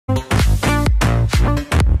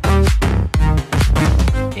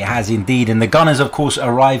has indeed. And the Gunners, of course,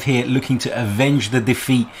 arrive here looking to avenge the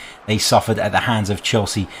defeat they suffered at the hands of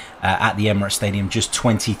Chelsea at the Emirates Stadium just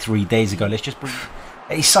 23 days ago. Let's just bring...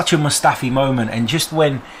 It's such a Mustafi moment. And just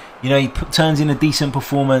when, you know, he turns in a decent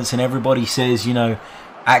performance and everybody says, you know,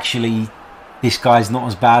 actually, this guy's not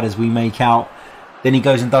as bad as we make out, then he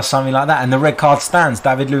goes and does something like that. And the red card stands.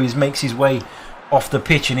 David Luiz makes his way off the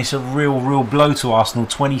pitch, and it's a real blow to Arsenal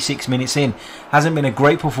 26 minutes in. Hasn't been a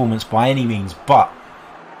great performance by any means, but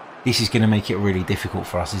this is going to make it really difficult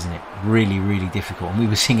for us, isn't it? Really difficult. And we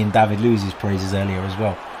were singing David Luiz's praises earlier as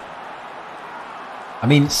well. I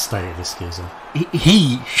mean, state of this geezer.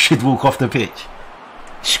 He should walk off the pitch.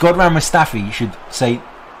 Shkodran Mustafi should say,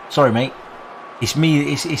 sorry mate, it's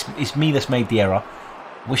me that's made the error.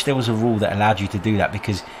 Wish there was a rule that allowed you to do that,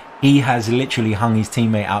 because he has literally hung his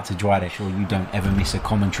teammate out to dry. Sure, you don't ever miss a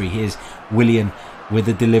commentary. Here's Willian with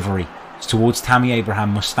the delivery. It's towards Tammy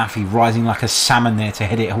Abraham. Mustafi rising like a salmon there to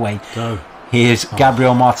head it away. Go. Here's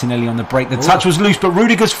Gabriel Martinelli on the break. The touch was loose, but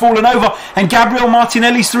Rudiger's fallen over, and Gabriel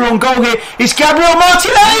Martinelli's through on goal here. It's Gabriel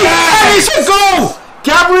Martinelli! Yes! And it's a goal!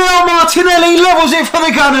 Gabriel Martinelli levels it for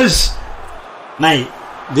the Gunners. Mate,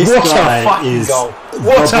 this guy is goal.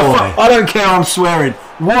 I don't care, I'm swearing.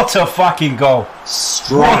 What a fucking goal.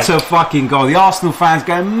 Strike. What a fucking goal. The Arsenal fans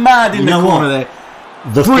going mad in the corner there.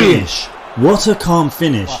 The finish. What a calm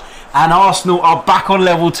finish. And Arsenal are back on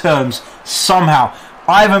level terms somehow.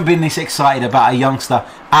 I haven't been this excited about a youngster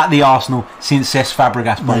at the Arsenal since Cesc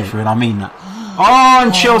Fabregas broke through, and I mean that. Oh,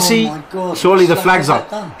 and Chelsea. Oh my God. Surely the flag's up.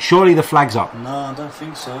 Surely the flag's up. No, I don't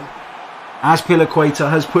think so. Azpilicueta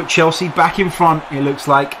has put Chelsea back in front, it looks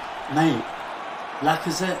like. Mate,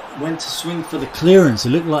 Lacazette went to swing for the clearance. It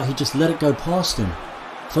looked like he just let it go past him.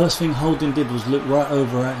 First thing Holding did was look right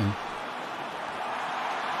over at him.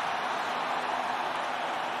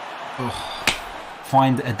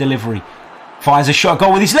 Find a delivery. Fires a shot,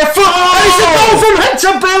 goal with his left foot. Oh, it's a goal from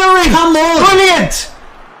Hector Bellerin. Come on. Brilliant.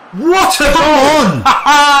 What a goal.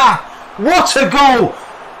 What a goal.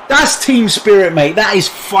 That's team spirit, mate. That is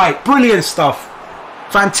fight. Brilliant stuff.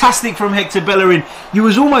 Fantastic from Hector Bellerin. You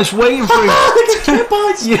was almost waiting for him. You was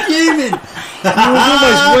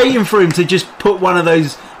almost waiting for him to just put one of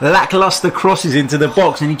those lackluster crosses into the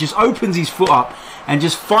box, and he just opens his foot up and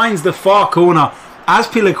just finds the far corner.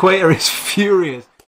 Azpilicueta is furious.